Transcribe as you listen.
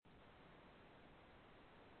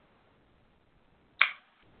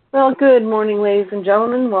Well, good morning, ladies and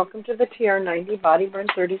gentlemen. Welcome to the TR90 Body Burn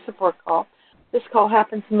 30 support call. This call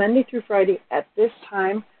happens Monday through Friday at this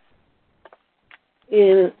time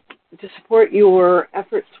to support your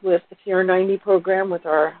efforts with the TR90 program with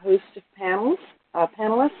our host of panelists,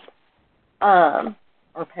 or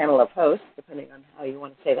panel of hosts, depending on how you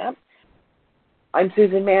want to say that. I'm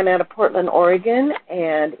Susan Mann out of Portland, Oregon,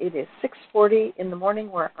 and it is 6:40 in the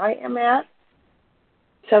morning where I am at.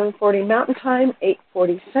 7:40 Mountain Time,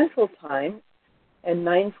 8:40 Central Time, and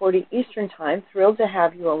 9:40 Eastern Time. Thrilled to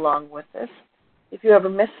have you along with us. If you ever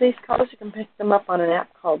miss these calls, you can pick them up on an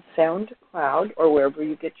app called SoundCloud or wherever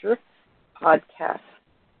you get your podcasts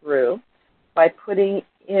through by putting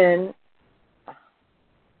in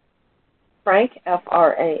Frank,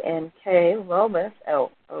 F-R-A-N-K, Lomas,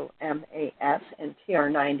 L-O-M-A-S, and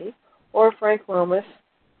TR90, or Frank Lomas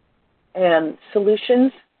and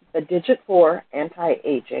Solutions, the Digit 4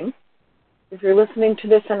 Anti-Aging. If you're listening to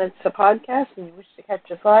this and it's a podcast and you wish to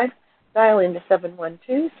catch us live, dial into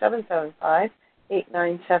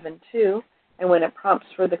 712-775-8972, and when it prompts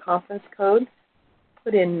for the conference code,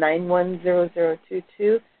 put in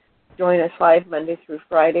 910022. Join us live Monday through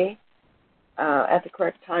Friday at the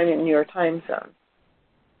correct time in your time zone.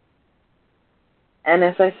 And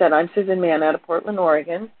as I said, I'm Susan Mann out of Portland,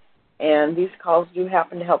 Oregon, and these calls do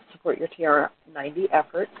happen to help support your TR90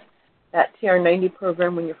 efforts. That TR90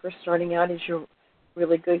 program, when you're first starting out, is your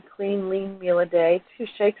really good, clean, lean meal a day, 2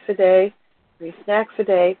 shakes a day, 3 snacks a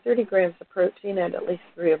day, 30 grams of protein at least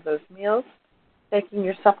 3 of those meals. Taking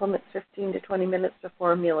your supplements 15 to 20 minutes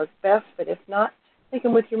before a meal is best, but if not, take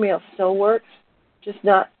them with your meal still works, just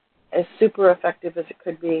not as super effective as it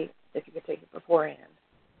could be if you could take it beforehand.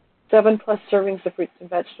 7+ servings of fruits and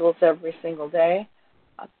vegetables every single day.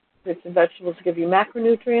 Fruits and vegetables give you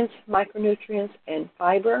macronutrients, micronutrients, and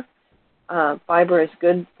fiber. Fiber is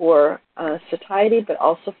good for satiety, but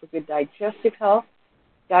also for good digestive health.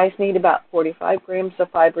 Guys need about 45 grams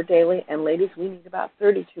of fiber daily, and ladies, we need about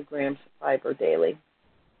 32 grams of fiber daily.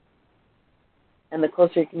 And the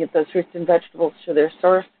closer you can get those fruits and vegetables to their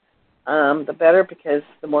source, the better, because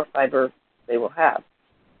the more fiber they will have.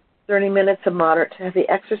 30 minutes of moderate to heavy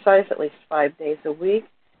exercise at least 5 days a week.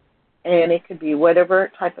 And it could be whatever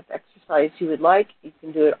type of exercise you would like. You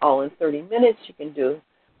can do it all in 30 minutes. You can do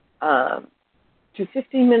 2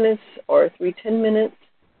 15 minutes or 3 10 minutes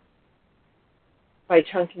by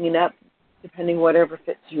chunking it up, depending whatever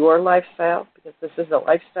fits your lifestyle, because this is a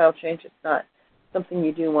lifestyle change. It's not something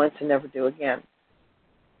you do once and never do again.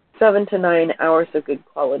 7 to 9 hours of good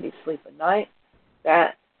quality sleep a night.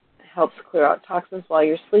 That helps clear out toxins while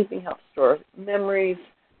you're sleeping, helps store memories.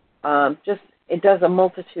 It does a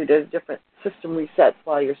multitude of different system resets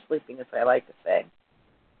while you're sleeping, as I like to say.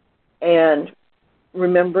 And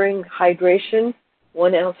remembering hydration,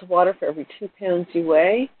 1 ounce of water for every 2 pounds you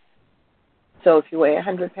weigh. So if you weigh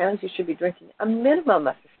 100 pounds, you should be drinking a minimum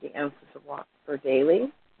of 50 ounces of water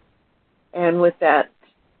daily. And with that,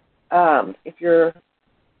 if you're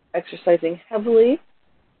exercising heavily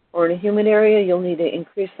or in a humid area, you'll need to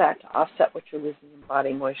increase that to offset what you're losing in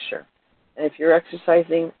body moisture. And if you're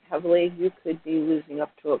exercising heavily, you could be losing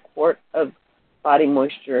up to 1 quart of body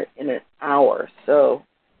moisture in an hour. So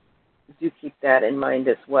do keep that in mind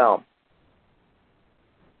as well.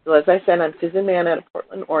 So as I said, I'm Susan Mann out of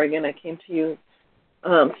Portland, Oregon. I came to you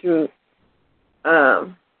through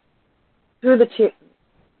the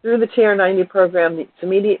TR90 program. Its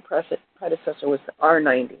immediate predecessor was the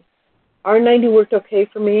R90. R90 worked okay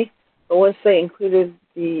for me, but once they included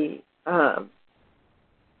the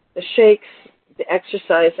shakes, the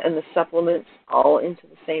exercise, and the supplements all into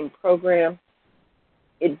the same program,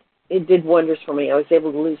 it did wonders for me. I was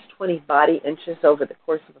able to lose 20 body inches over the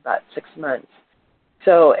course of about 6 months.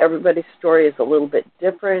 So everybody's story is a little bit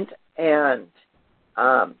different, and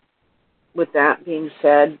with that being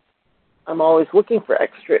said, I'm always looking for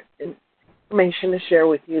extra information to share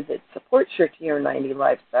with you that supports your TR90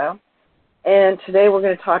 lifestyle. And today we're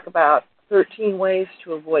going to talk about 13 ways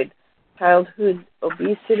to avoid childhood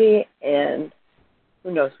obesity, and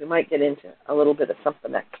who knows, we might get into a little bit of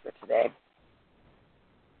something extra today.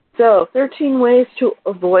 So, 13 ways to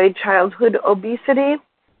avoid childhood obesity.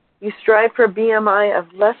 You strive for a BMI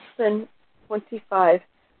of less than 25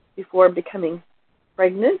 before becoming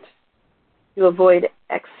pregnant. You avoid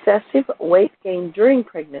excessive weight gain during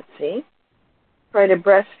pregnancy. Try to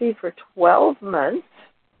breastfeed for 12 months.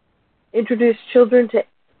 Introduce children to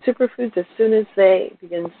superfoods as soon as they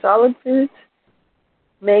begin solid foods.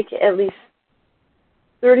 Make at least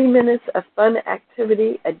 30 minutes of fun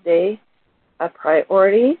activity a day a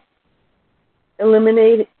priority.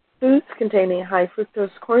 Eliminate foods containing high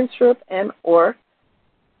fructose corn syrup and or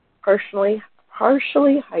partially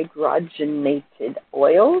partially hydrogenated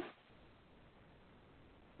oils.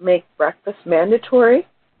 Make breakfast mandatory.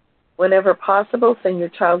 Whenever possible, send your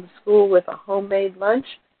child to school with a homemade lunch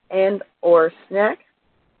and or snack,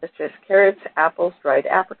 such as carrots, apples, dried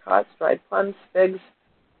apricots, dried plums, figs,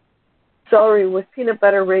 celery with peanut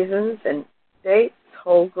butter, raisins, and dates,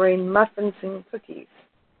 whole grain muffins, and cookies.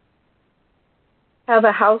 Have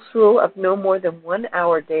a house rule of no more than 1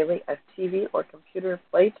 hour daily of TV or computer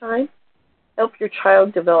playtime. Help your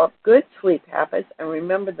child develop good sleep habits, and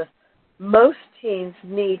remember that most teens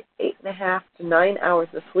need 8.5 to 9 hours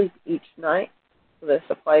of sleep each night. So this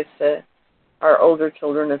applies to our older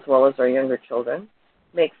children as well as our younger children.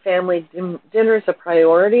 Make family dinners a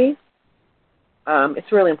priority.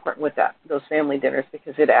 It's really important with those family dinners,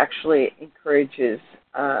 because it actually encourages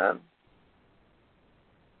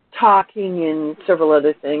talking and several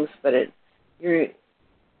other things, but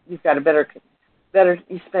you've got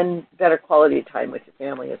you spend better quality time with your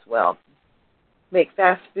family as well. Make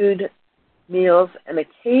fast food meals an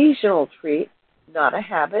occasional treat, not a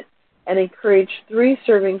habit, and encourage 3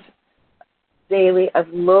 servings daily of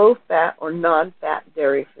low-fat or non-fat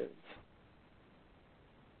dairy foods.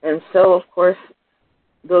 And so, of course,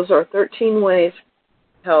 those are 13 ways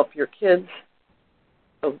to help your kids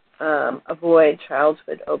avoid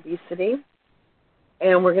childhood obesity.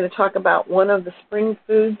 And we're going to talk about one of the spring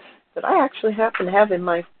foods that I actually happen to have in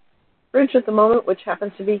my fridge at the moment, which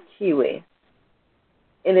happens to be kiwi.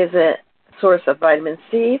 It is a source of vitamin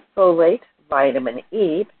C, folate, vitamin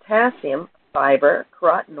E, potassium, fiber,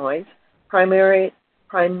 carotenoids, primarily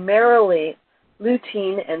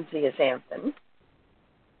lutein and zeaxanthin,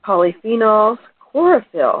 polyphenols,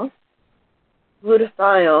 chlorophyll,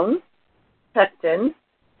 glutathione, pectin,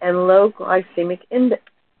 and low glycemic index.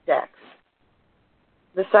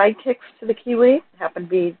 The sidekicks to the kiwi happen to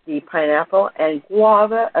be the pineapple and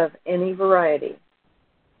guava of any variety.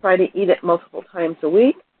 Try to eat it multiple times a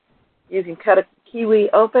week. You can cut a kiwi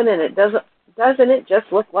open, and doesn't it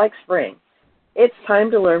just look like spring? It's time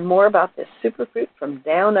to learn more about this superfruit from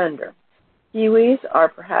down under. Kiwis are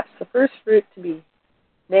perhaps the first fruit to be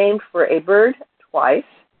named for a bird twice.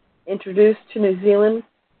 Introduced to New Zealand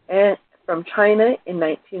and from China in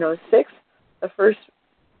 1906, the first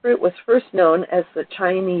fruit was first known as the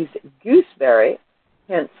Chinese gooseberry,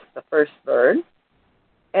 hence the first bird,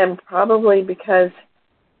 and probably because,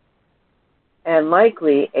 and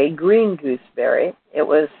likely, a green gooseberry. It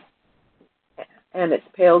was, and its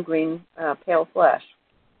pale green, pale flesh.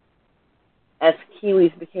 As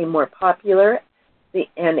kiwis became more popular,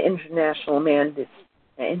 and international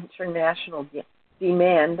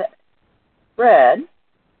demand spread,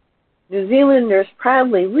 New Zealanders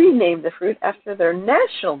proudly renamed the fruit after their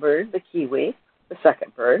national bird, the kiwi, the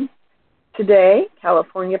second bird. Today,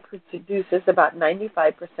 California produces about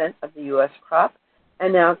 95% of the U.S. crop,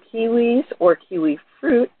 and now kiwis or kiwi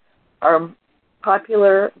fruit are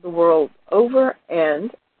popular the world over,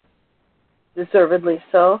 and deservedly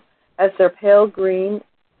so, as their pale green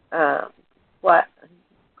and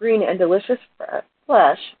delicious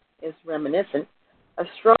flesh is reminiscent of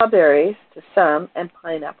strawberries to some and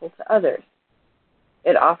pineapple to others.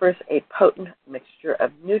 It offers a potent mixture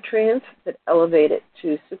of nutrients that elevate it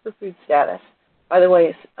to superfood status. By the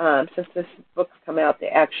way, since this book's come out,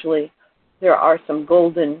 there are some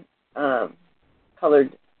golden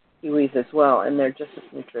colored kiwis as well, and they're just as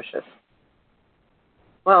nutritious.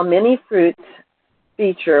 While many fruits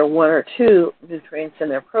feature 1 or 2 nutrients in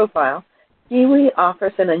their profile, kiwi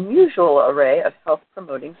offers an unusual array of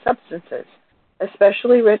health-promoting substances.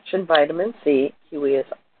 Especially rich in vitamin C, kiwi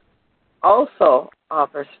also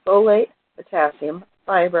offers folate, potassium,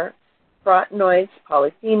 fiber, carotenoids,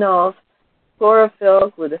 polyphenols,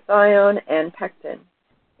 chlorophyll, glutathione, and pectin.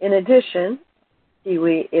 In addition,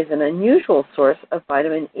 kiwi is an unusual source of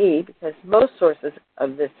vitamin E because most sources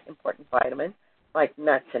of this important vitamin, like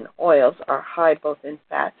nuts and oils, are high both in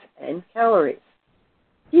fats and calories.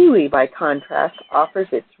 Kiwi, by contrast, offers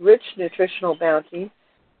its rich nutritional bounty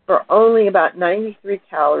for only about 93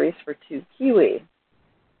 calories for 2 kiwi.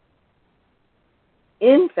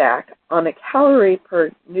 In fact, on a calorie per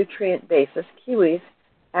nutrient basis, kiwis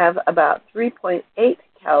have about 3.8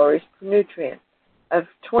 calories per nutrient. Of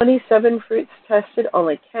 27 fruits tested,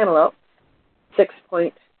 only cantaloupe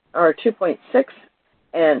 2.6,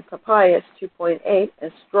 and papayas 2.8,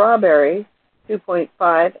 and strawberry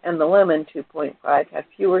 2.5, and the lemon 2.5 have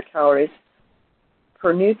fewer calories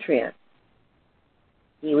per nutrient.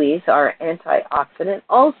 Kiwis are antioxidant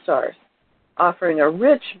all-stars, offering a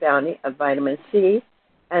rich bounty of vitamin C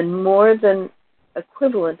and more than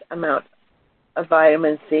equivalent amount of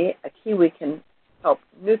vitamin C. A kiwi can help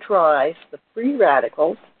neutralize the free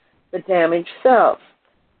radicals the damaged cells,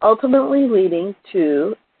 ultimately leading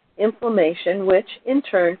to inflammation, which in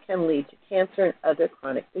turn can lead to cancer and other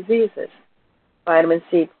chronic diseases. Vitamin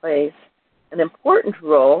C plays an important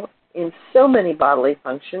role in so many bodily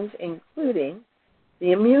functions, including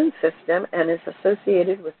the immune system, and is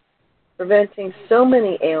associated with preventing so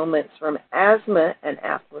many ailments from asthma and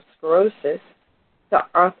atherosclerosis to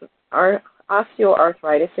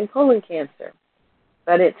osteoarthritis and colon cancer.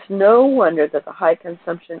 But it's no wonder that the high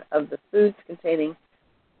consumption of the foods containing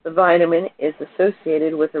the vitamin is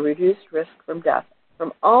associated with a reduced risk from death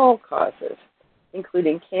from all causes,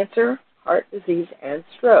 including cancer, heart disease, and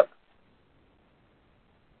stroke.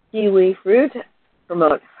 Kiwi fruit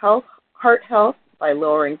promotes heart health by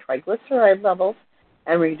lowering triglyceride levels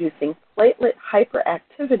and reducing platelet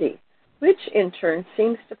hyperactivity, which in turn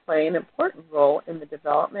seems to play an important role in the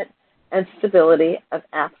development and stability of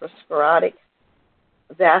atherosclerotic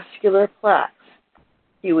vascular plaques.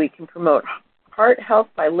 Kiwi can promote heart health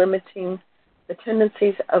by limiting the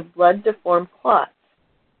tendencies of blood to form clots.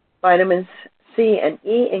 Vitamins C and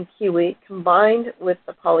E in kiwi, combined with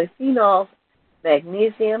the polyphenols,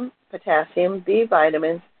 magnesium, potassium, B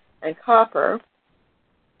vitamins, and copper,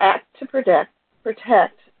 act to protect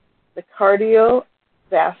the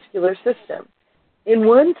cardiovascular system. In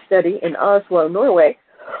one study in Oslo, Norway,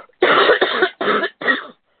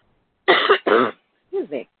 excuse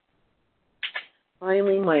me,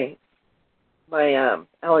 finally my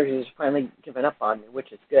allergies finally given up on me,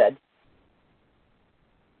 which is good.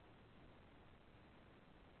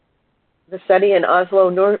 The study in Oslo,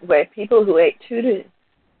 Norway, people who ate 2 to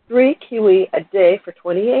 3 kiwi a day for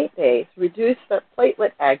 28 days reduced their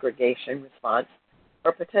platelet aggregation response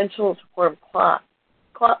or potential to form clot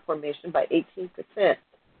formation by 18%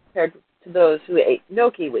 compared to those who ate no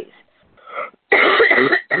kiwis.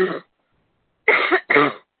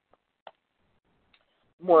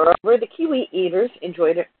 Moreover, the kiwi eaters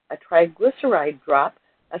enjoyed a triglyceride drop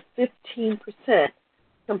of 15%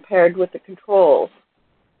 compared with the controls.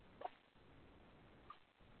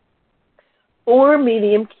 4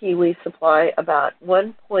 medium kiwis supply about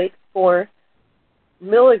 1.4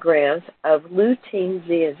 milligrams of lutein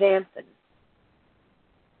zeaxanthin.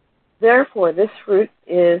 Therefore, this fruit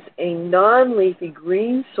is a non-leafy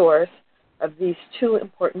green source of these 2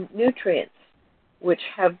 important nutrients, which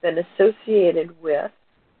have been associated with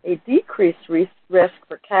a decreased risk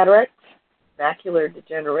for cataracts, macular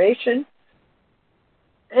degeneration,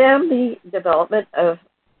 and the development of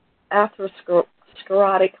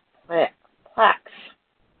atherosclerotic plaques.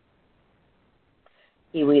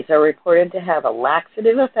 Kiwis are reported to have a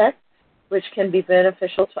laxative effect, which can be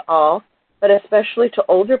beneficial to all, but especially to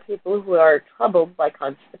older people who are troubled by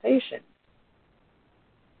constipation.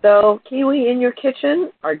 Though kiwi in your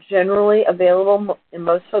kitchen are generally available in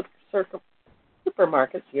most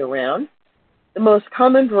supermarkets year-round, the most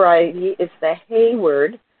common variety is the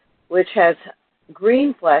Hayward, which has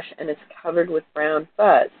green flesh and is covered with brown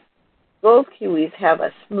fuzz. Gold kiwis have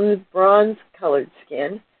a smooth bronze-colored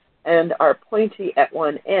skin and are pointy at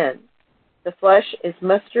one end. The flesh is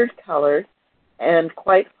mustard-colored and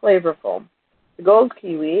quite flavorful. The gold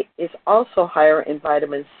kiwi is also higher in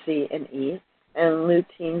vitamins C and E and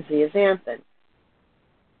lutein zeaxanthin.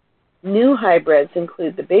 New hybrids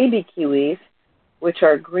include the baby kiwis, which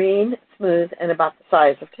are green, smooth, and about the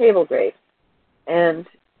size of table grapes, and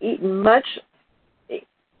eaten much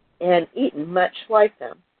like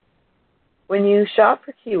them. When you shop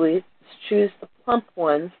for kiwis, choose the plump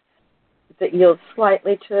ones that yield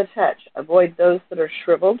slightly to the touch. Avoid those that are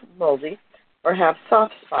shriveled, moldy, or have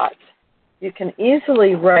soft spots. You can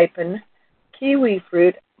easily ripen kiwi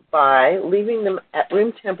fruit by leaving them at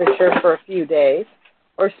room temperature for a few days,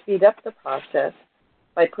 or speed up the process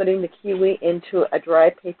by putting the kiwi into a dry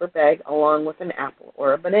paper bag along with an apple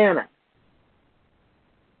or a banana.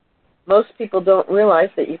 Most people don't realize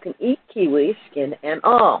that you can eat kiwi, skin and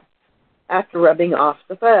all, after rubbing off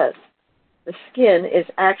the fuzz. The skin is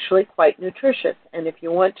actually quite nutritious, and if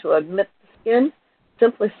you want to omit the skin,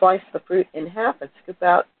 simply slice the fruit in half and scoop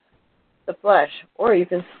out the flesh, or you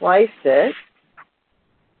can slice it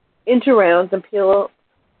into rounds and peel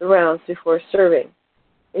the rounds before serving.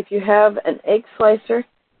 If you have an egg slicer,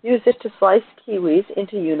 use it to slice kiwis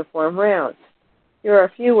into uniform rounds. Here are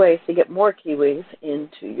a few ways to get more kiwis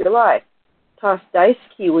into your life. Toss diced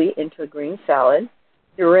kiwi into a green salad.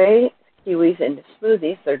 Puree kiwis into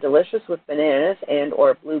smoothies. They're delicious with bananas and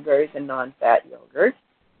or blueberries and non-fat yogurt.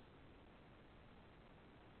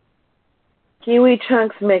 Kiwi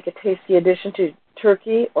chunks make a tasty addition to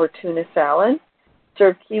turkey or tuna salad.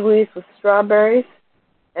 Serve kiwis with strawberries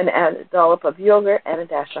and add a dollop of yogurt and a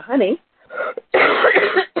dash of honey.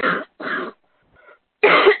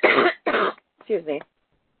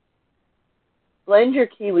 Blend your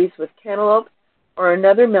kiwis with cantaloupe or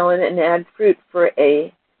another melon and add fruit for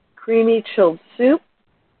a creamy chilled soup.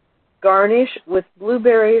 Garnish with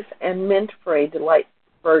blueberries and mint for a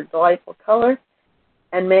delightful color,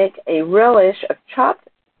 and make a relish of chopped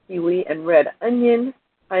kiwi and red onion,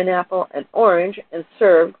 pineapple, and orange, and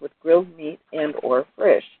served with grilled meat and or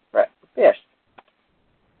fish.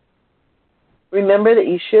 Remember that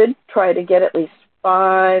you should try to get at least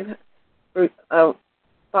five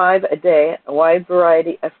a day, a wide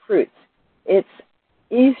variety of fruits. It's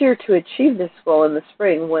easier to achieve this goal in the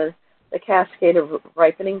spring when the cascade of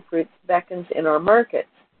ripening fruits beckons in our markets.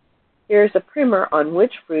 Here's a primer on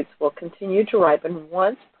which fruits will continue to ripen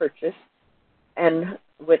once purchased and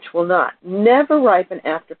which will not. Never ripen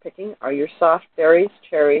after picking are your soft berries,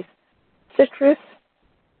 cherries, citrus,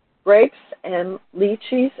 grapes, and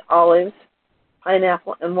lychees, olives,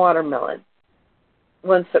 pineapple, and watermelon.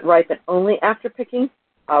 Ones that ripen only after picking,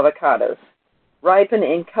 avocados. Ripen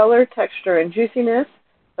in color, texture, and juiciness,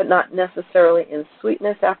 but not necessarily in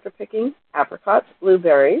sweetness after picking, apricots,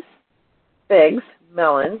 blueberries, figs,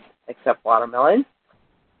 melons, except watermelon,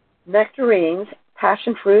 nectarines,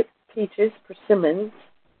 passion fruit, peaches, persimmons,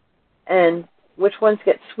 and which ones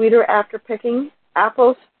get sweeter after picking,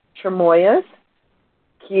 apples, chamoyas,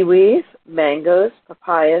 kiwis, mangoes,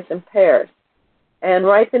 papayas, and pears, and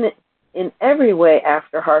ripen in every way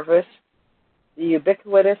after harvest, the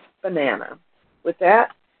ubiquitous banana. With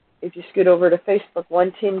that, if you scoot over to Facebook,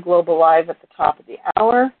 One Team Global Live at the top of the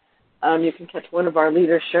hour, you can catch one of our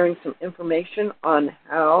leaders sharing some information on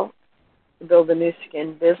how to build a new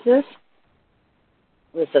skin business.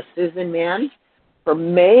 This is Susan Mann for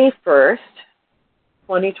May 1st,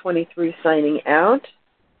 2023, signing out.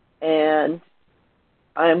 And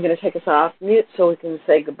I'm going to take us off mute so we can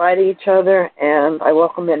say goodbye to each other, and I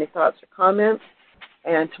welcome any thoughts or comments.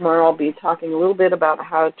 And tomorrow I'll be talking a little bit about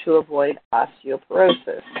how to avoid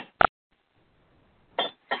osteoporosis.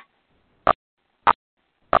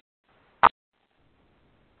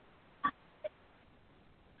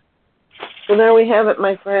 So there we have it,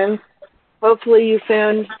 my friends. Hopefully you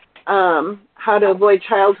found how to avoid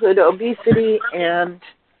childhood obesity and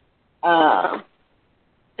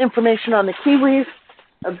information on the kiwis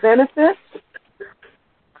of benefit.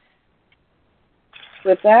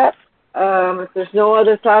 With that, if there's no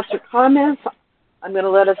other thoughts or comments, I'm going to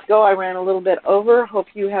let us go. I ran a little bit over. Hope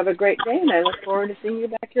you have a great day, and I look forward to seeing you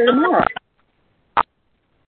back here tomorrow.